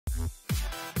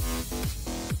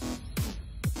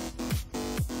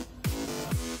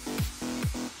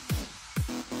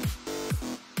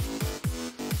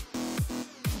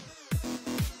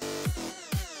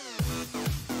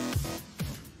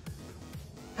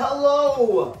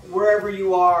Hello, wherever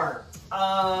you are.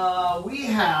 We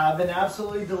have an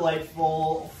absolutely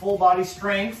delightful full body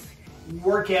strength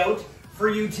workout for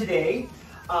you today.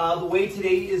 The way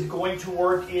today is going to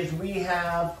work is we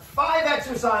have 5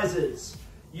 exercises.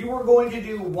 You are going to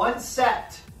do 1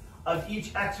 set of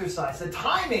each exercise. The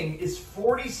timing is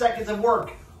 40 seconds of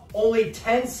work, only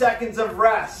 10 seconds of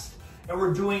rest, and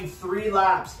we're doing 3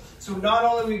 laps. So not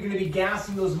only are we going to be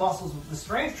gassing those muscles with the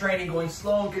strength training, going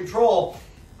slow and control,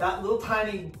 that little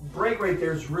tiny break right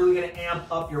there is really going to amp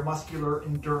up your muscular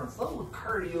endurance. A little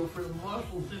cardio for the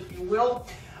muscles, if you will.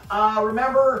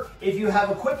 Remember, if you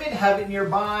have equipment, have it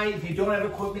nearby. If you don't have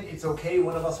equipment, it's okay.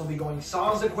 One of us will be going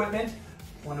sans equipment.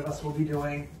 One of us will be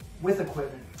doing with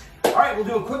equipment. All right, we'll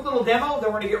do a quick little demo,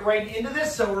 then we're going to get right into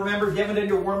this. So remember, if you haven't done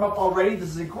your warm-up already, this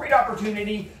is a great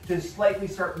opportunity to slightly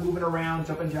start moving around,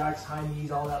 jumping jacks, high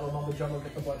knees, all that little mumbo jumbo,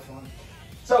 get the blood flowing.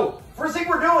 So first thing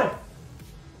we're doing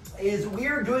is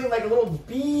we're doing like a little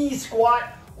B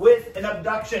squat with an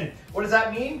abduction. What does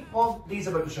that mean? Well, Dee's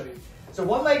about to show you. So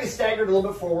one leg is staggered a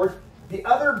little bit forward. The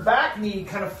other back knee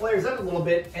kind of flares up a little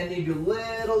bit, and then you do a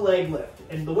little leg lift.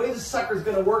 And the way this sucker is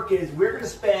going to work is we're going to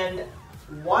spend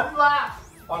 1 lap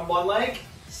on one leg,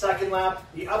 2nd lap,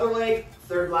 the other leg,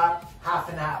 3rd lap, half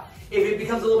and half. If it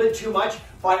becomes a little bit too much,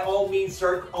 by all means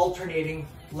start alternating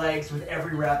legs with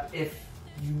every rep if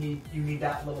you need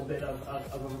that little bit of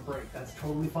a break. That's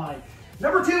totally fine.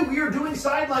 Number 2, we are doing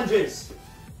side lunges.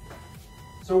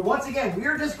 So once again, we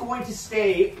are just going to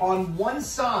stay on one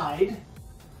side,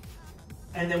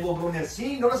 and then we'll go in there.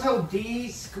 See, notice how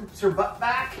Dee scoops her butt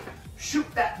back? Shoot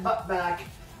that butt back.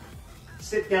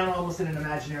 Sit down almost in an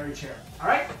imaginary chair. All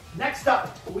right, next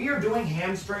up, we are doing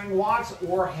hamstring walks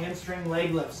or hamstring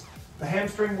leg lifts. The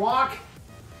hamstring walk,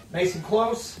 nice and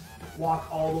close, walk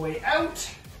all the way out,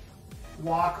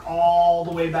 walk all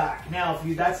the way back. Now,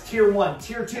 that's tier 1.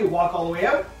 Tier 2, walk all the way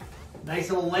out.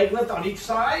 Nice little leg lift on each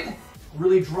side.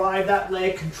 Really drive that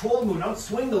leg, control the move, don't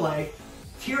swing the leg.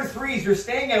 Tier 3 is you're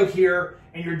staying out here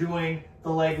and you're doing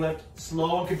the leg lift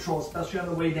slow and controlled, especially on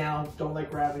the way down. Don't let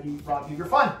gravity rob you of your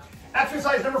fun.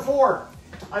 Exercise number 4.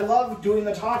 I love doing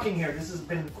the talking here. This has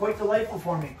been quite delightful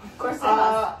for me. Of course I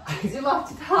love. You love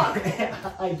to talk.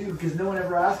 I do, because no one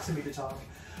ever asks me to talk.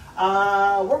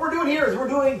 What we're doing here is we're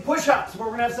doing push-ups. We're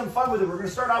going to have some fun with it. We're going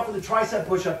to start off with a tricep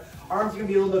push-up. Arms are going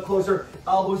to be a little bit closer,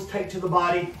 elbows tight to the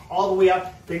body, all the way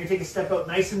up. Then you're going to take a step out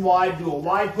nice and wide, do a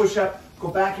wide push-up, go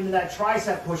back into that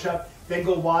tricep push-up, then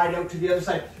go wide out to the other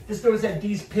side. Just notice that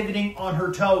Dee's pivoting on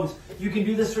her toes. You can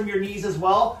do this from your knees as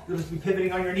well. You'll just be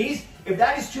pivoting on your knees. If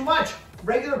that is too much,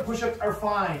 regular push-ups are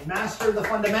fine. Master the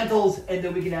fundamentals, and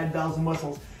then we can add bells and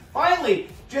whistles. Finally,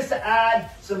 just to add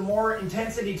some more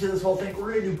intensity to this whole thing,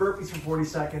 we're going to do burpees for 40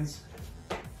 seconds.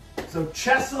 So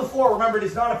chest to the floor. Remember, it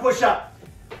is not a push-up.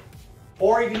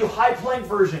 Or you can do high plank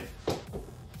version.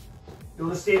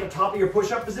 You'll just stay at the top of your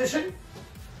push-up position.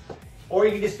 Or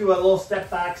you can just do a little step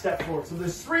back, step forward. So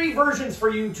there's 3 versions for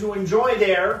you to enjoy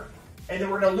there. And then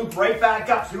we're going to loop right back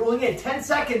up. So you're only getting 10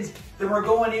 seconds. Then we're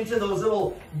going into those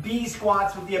little B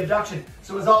squats with the abduction.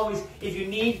 So as always, if you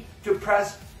need to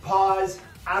press pause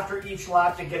after each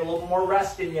lap to get a little more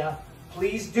rest in you,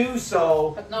 please do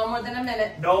so. But no more than a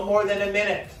minute. No more than a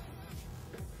minute.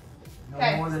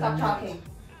 Okay, stop talking.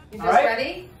 You guys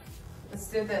ready? Let's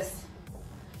do this.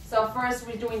 So first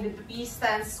we're doing the B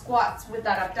stance squats with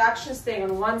that abduction, staying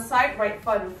on one side, right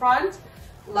foot in front,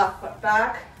 left foot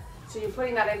back. So you're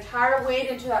putting that entire weight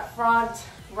into that front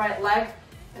right leg,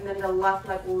 and then the left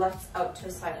leg lifts out to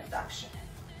the side abduction.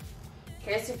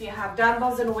 Okay, so if you have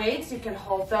dumbbells and weights, you can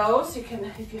hold those. You can,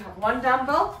 if you have 1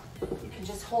 dumbbell, you can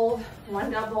just hold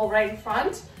 1 dumbbell right in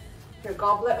front. Your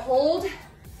goblet hold.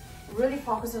 Really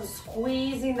focus on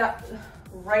squeezing that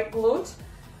right glute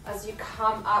as you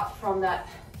come up from that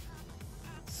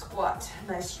squat.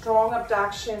 Nice strong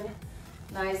abduction,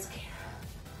 nice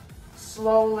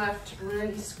slow lift,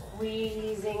 really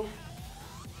squeezing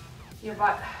your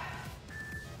butt.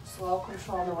 Slow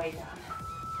control on the way down.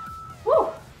 Woo!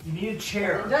 You need a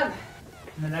chair. And done.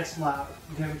 In the next lap,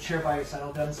 you can have a chair by your side.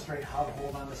 I'll demonstrate how to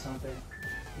hold on to something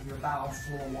if your balance is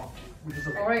a little wonky, which is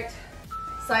okay. All right,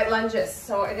 side lunges.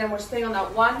 So again, we're staying on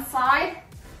that one side,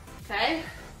 okay?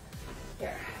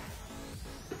 Here.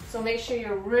 So make sure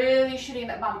you're really shooting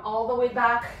that bum all the way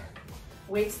back.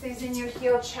 Weight stays in your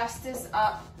heel, chest is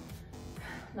up.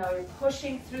 Now you're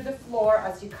pushing through the floor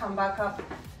as you come back up.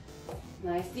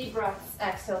 Nice deep breaths,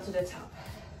 exhale to the top.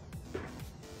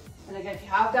 And again, if you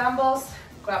have dumbbells,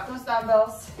 grab those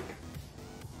dumbbells.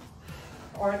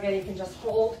 Or again, you can just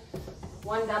hold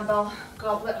 1 dumbbell,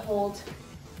 goblet hold.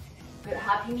 Good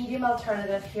happy medium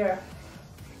alternative here.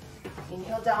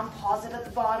 Inhale down, pause it at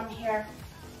the bottom here.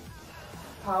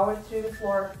 power through the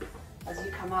floor as you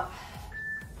come up.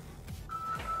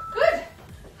 Good.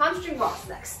 Hamstring walks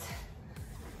next.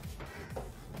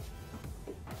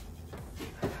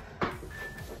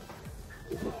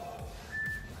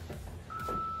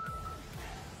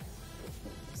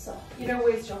 So either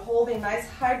way, you're holding nice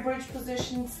high bridge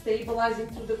position, stabilizing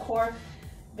through the core.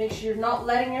 Make sure you're not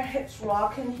letting your hips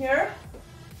rock in here.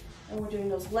 And we're doing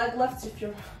those leg lifts. If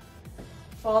you're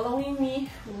following me,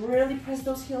 really press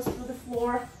those heels through the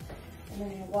floor, and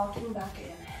then you're walking back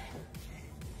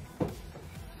in.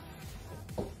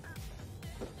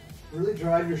 Really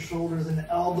drive your shoulders and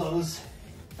elbows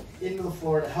into the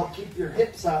floor to help keep your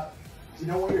hips up. You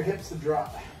don't want your hips to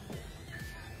drop.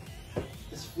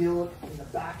 Just feel it in the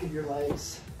back of your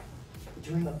legs,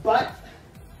 between the butt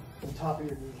and the top of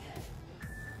your knee.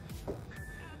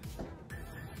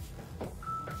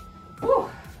 Whew.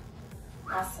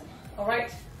 Awesome. All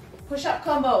right, push-up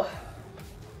combo.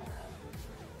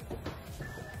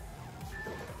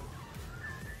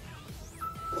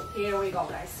 Here we go,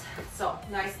 guys. So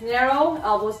nice narrow,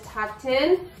 elbows tucked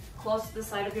in, close to the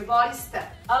side of your body.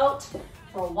 Step out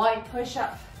for a wide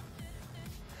push-up.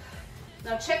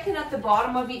 Now checking at the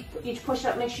bottom of each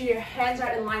push-up, make sure your hands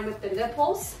are in line with the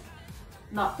nipples,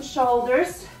 not the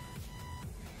shoulders.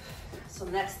 So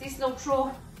next is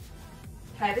neutral.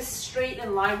 Head is straight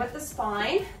in line with the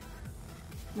spine.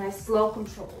 Nice, slow,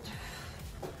 controlled.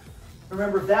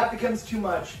 Remember, if that becomes too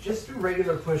much, just do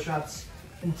regular push-ups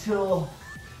until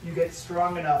you get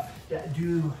strong enough to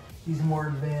do these more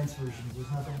advanced versions.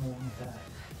 There's nothing wrong with that.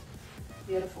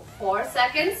 Beautiful. 4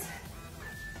 seconds.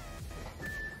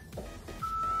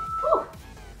 Whew.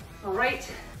 All right,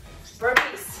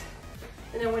 burpees.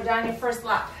 And then we're done your first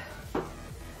lap.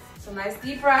 So nice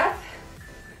deep breath,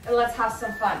 and let's have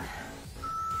some fun.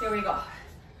 Here we go.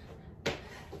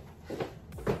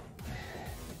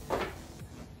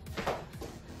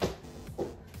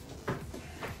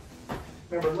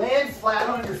 Remember, land flat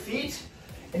on your feet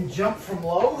and jump from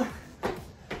low.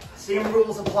 Same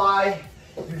rules apply.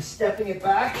 You're stepping it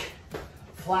back.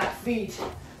 Flat feet,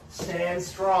 stand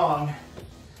strong.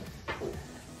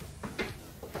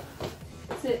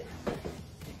 That's it.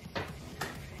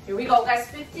 Here we go, guys.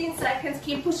 15 seconds.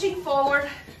 Keep pushing forward.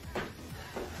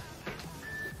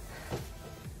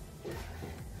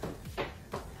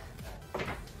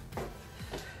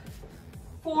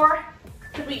 4,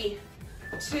 3,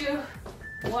 2,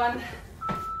 1.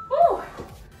 Woo!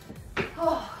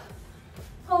 Oh,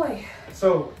 holy.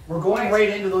 So we're going right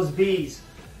into those B's.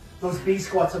 Those B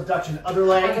squats, abduction, other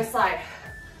leg. Other side.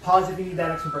 Pause if you need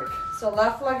that extra break. So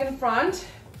left leg in front.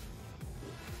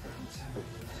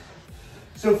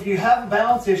 So if you have a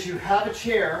balance issue, have a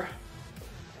chair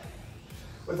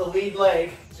with a lead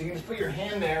leg. So you can just put your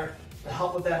hand there to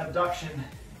help with that abduction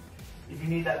if you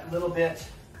need that little bit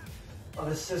of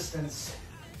assistance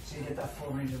so you get that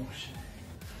full range of motion.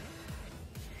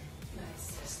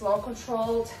 Nice, slow,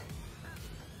 controlled.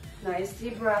 Nice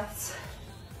deep breaths.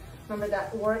 Remember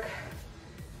that work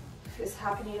is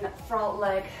happening in that front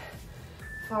leg.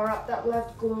 Far up that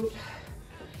left glute.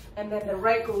 And then the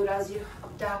right glute as you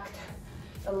abduct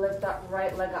and lift that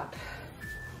right leg up.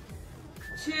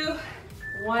 2,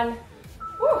 1.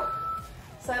 Woo!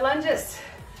 Side lunges.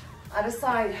 Other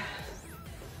side.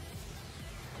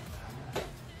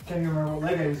 Can't even remember what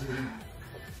leg I was using.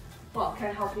 Well,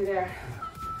 can't help you there.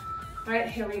 All right,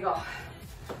 here we go.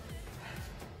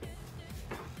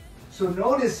 So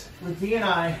notice with D and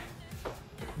I,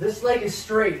 this leg is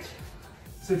straight.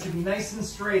 So it should be nice and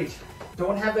straight.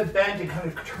 Don't have it bent and kind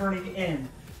of turning in.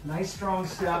 Nice strong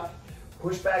step.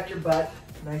 Push back your butt.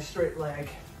 Nice straight leg.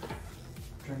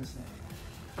 Turn this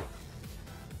neck.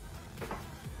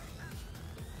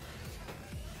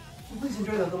 Please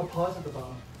enjoy that little pause at the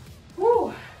bottom.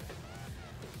 Woo!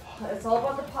 It's all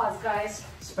about the pause, guys.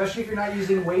 Especially if you're not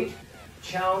using weight,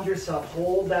 challenge yourself.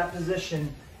 Hold that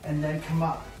position and then come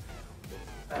up.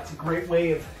 That's a great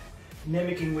way of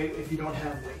mimicking weight if you don't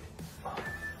have weight.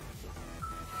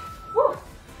 Woo!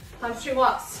 Hamstring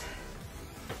walks.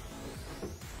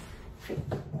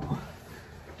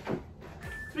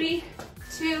 3,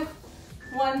 2,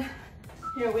 1.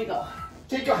 Here we go.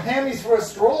 Take your hammies for a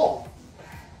stroll.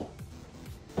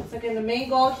 So again, the main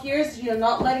goal here is you're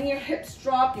not letting your hips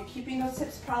drop. You're keeping those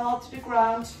hips parallel to the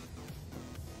ground.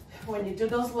 When you do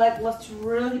those leg lifts,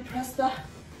 really press the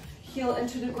heel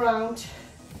into the ground.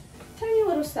 Tiny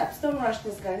little steps. Don't rush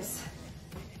this, guys.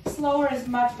 Slower is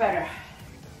much better.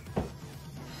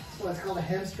 So it's called a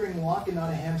hamstring walk and not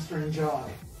a hamstring jog.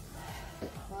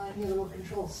 I need a little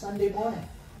control. Sunday morning.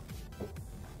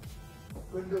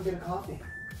 Go ahead and go get a coffee.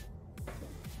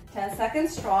 10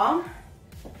 seconds strong.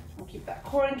 We'll keep that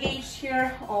core engaged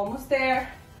here. Almost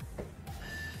there.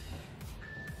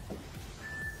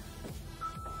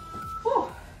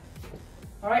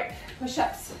 All right,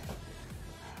 push-ups.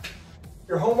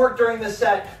 Your homework during this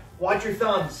set, watch your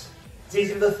thumbs. It's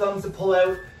easy for the thumbs to pull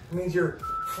out. It means you're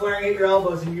flaring at your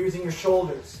elbows and using your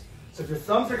shoulders. So if your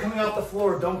thumbs are coming off the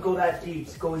floor, don't go that deep.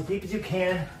 Just go as deep as you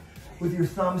can with your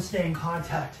thumbs staying in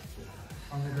contact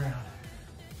on the ground.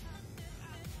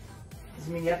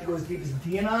 Doesn't mean you have to go as deep as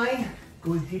D and I.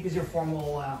 Go as deep as your form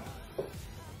will allow.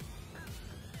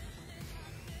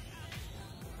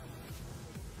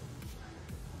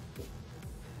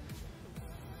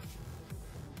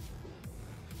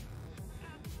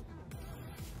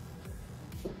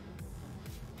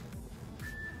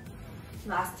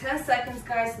 Last 10 seconds,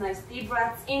 guys. Nice deep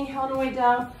breaths. Inhale on the way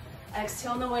down.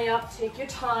 Exhale on the way up. Take your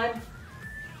time.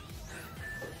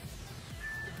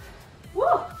 Woo!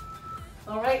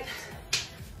 All right.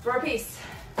 Burpees.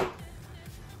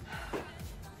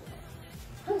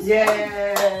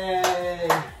 Yay!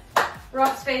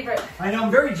 Rob's favorite. I know,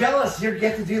 I'm very jealous. You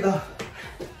get to do the...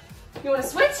 You want to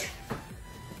switch?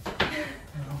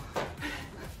 No.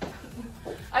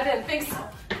 I didn't think so.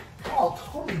 I'll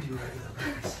totally do regular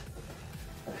burpees.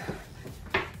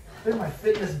 They're my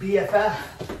fitness BFF.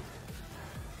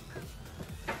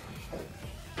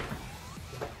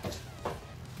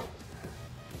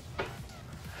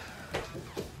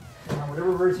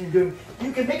 Whatever version you're doing,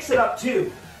 you can mix it up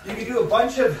too. You can do a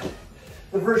bunch of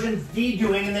the versions D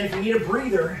doing, and then if you need a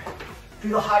breather, do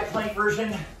the high plank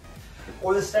version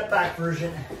or the step back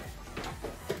version.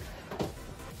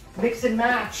 Mix and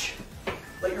match.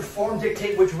 Let your form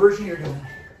dictate which version you're doing.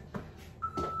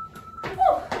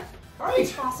 All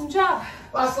right. Awesome job.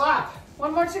 Last lap.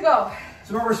 One more to go.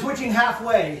 So remember, switching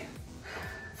halfway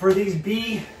for these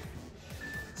B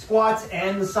squats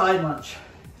and the side lunge.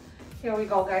 Here we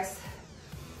go, guys.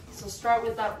 So start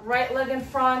with that right leg in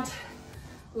front,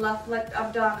 left leg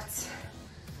abducts,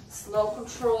 slow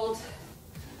controlled.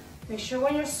 Make sure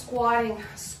when you're squatting,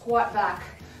 squat back.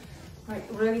 Right,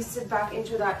 really sit back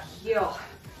into that heel,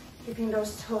 keeping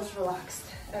those toes relaxed,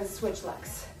 and switch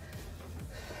legs.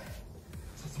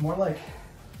 So it's more like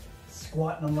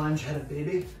squat and a lunge headed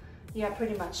baby. Yeah,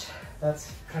 pretty much.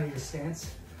 That's kind of your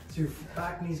stance. So your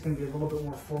back knee is going to be a little bit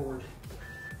more forward.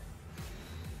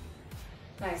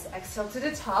 Nice, exhale to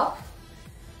the top.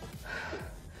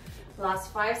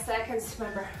 Last 5 seconds.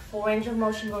 Remember, full range of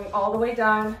motion going all the way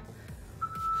down.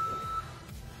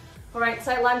 All right,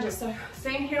 side lunges. So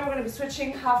same here, we're gonna be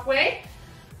switching halfway.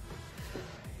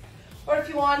 Or if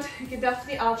you want, you can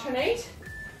definitely alternate,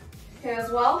 okay,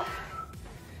 as well.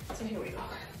 So here we go.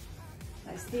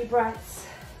 Nice deep breaths.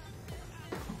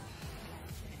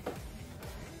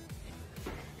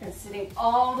 And sitting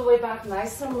all the way back,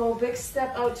 nice and low, big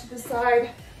step out to the side,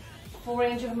 full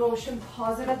range of motion,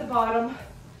 pause it at the bottom.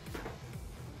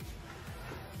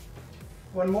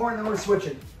 One more and then we're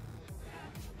switching.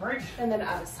 All right. And then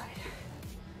other side.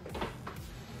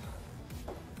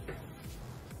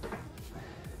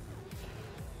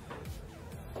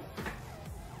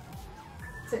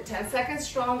 So 10 seconds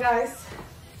strong, guys.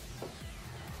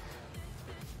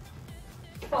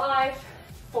 5,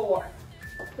 4,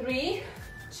 3,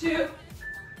 2,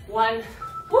 1.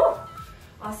 Woo!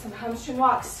 Awesome, hamstring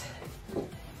walks.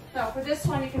 Now for this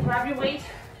one, you can grab your weight.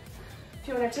 If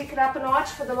you want to take it up a notch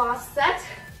for the last set,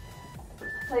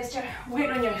 place your weight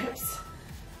on your hips.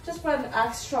 Just for an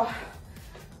extra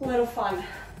little fun.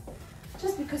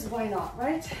 Just because why not,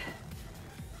 right?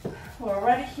 We're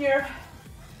already here.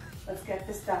 Let's get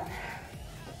this done.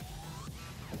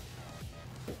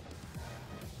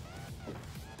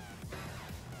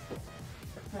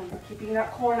 Remember, keeping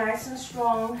that core nice and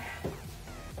strong.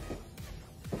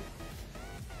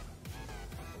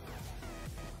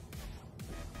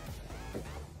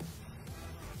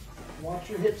 Watch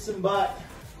your hips and butt.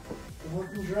 Don't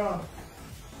let them drop.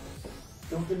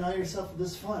 Don't deny yourself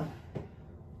this fun.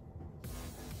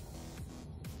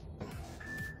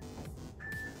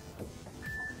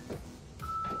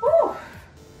 Woo!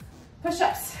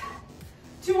 Push-ups.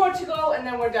 2 more to go and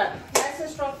then we're done. Nice and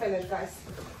strong finish, guys.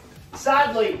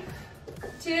 Sadly.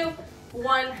 2,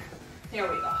 1, here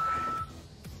we go.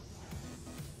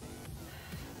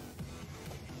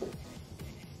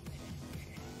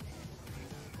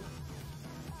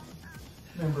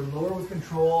 Remember, lower with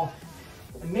control.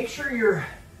 And make sure you're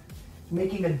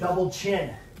making a double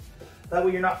chin. That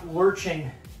way you're not lurching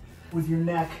with your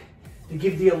neck to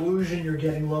give the illusion you're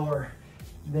getting lower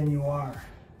than you are.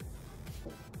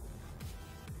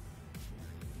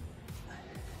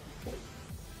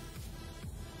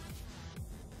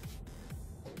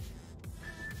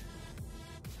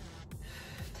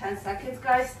 Ten seconds,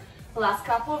 guys. The last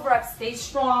couple of reps. Stay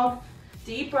strong.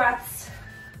 Deep breaths.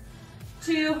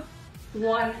 2,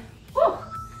 1. Woo.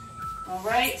 All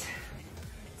right.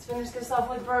 Finish this off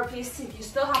with burpees. If you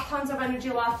still have tons of energy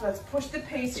left, let's push the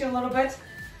pace here a little bit.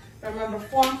 Remember,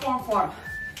 form, form, form.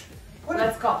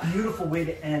 Let's go. Beautiful way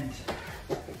to end.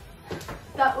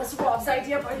 That was Rob's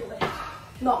idea, by the way,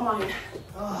 not mine.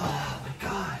 Oh my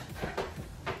God.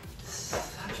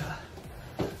 Such a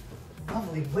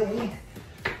lovely way.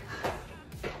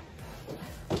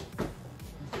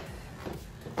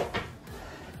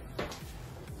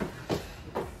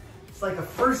 It's like a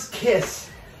first kiss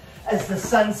as the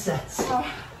sun sets.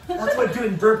 That's what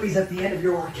doing burpees at the end of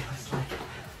your workout is like.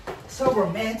 So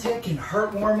romantic and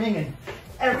heartwarming and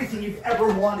everything you've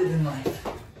ever wanted in life.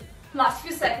 Last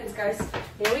few seconds, guys.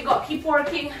 Here we go. Keep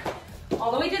working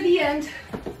all the way to the end.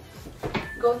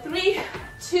 Go 3,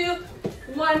 2,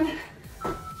 1.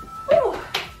 Woo!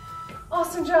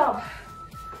 Awesome job.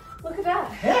 Look at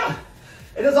that. Yeah.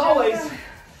 And as always,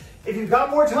 if you've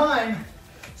got more time,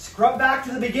 scrub back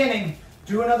to the beginning.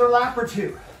 Do another lap or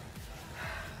two.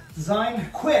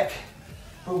 Designed quick,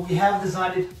 but we have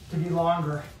designed it to be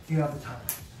longer if you have the time.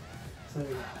 So there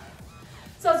you go.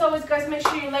 So as always, guys, make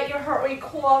sure you let your heart rate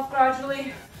cool off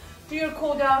gradually. Do your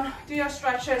cool down, do your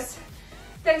stretches.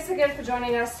 Thanks again for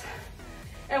joining us,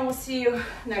 and we'll see you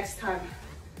next time.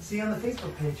 See you on the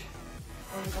Facebook page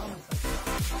or in the comments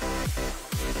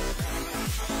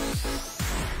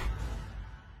section.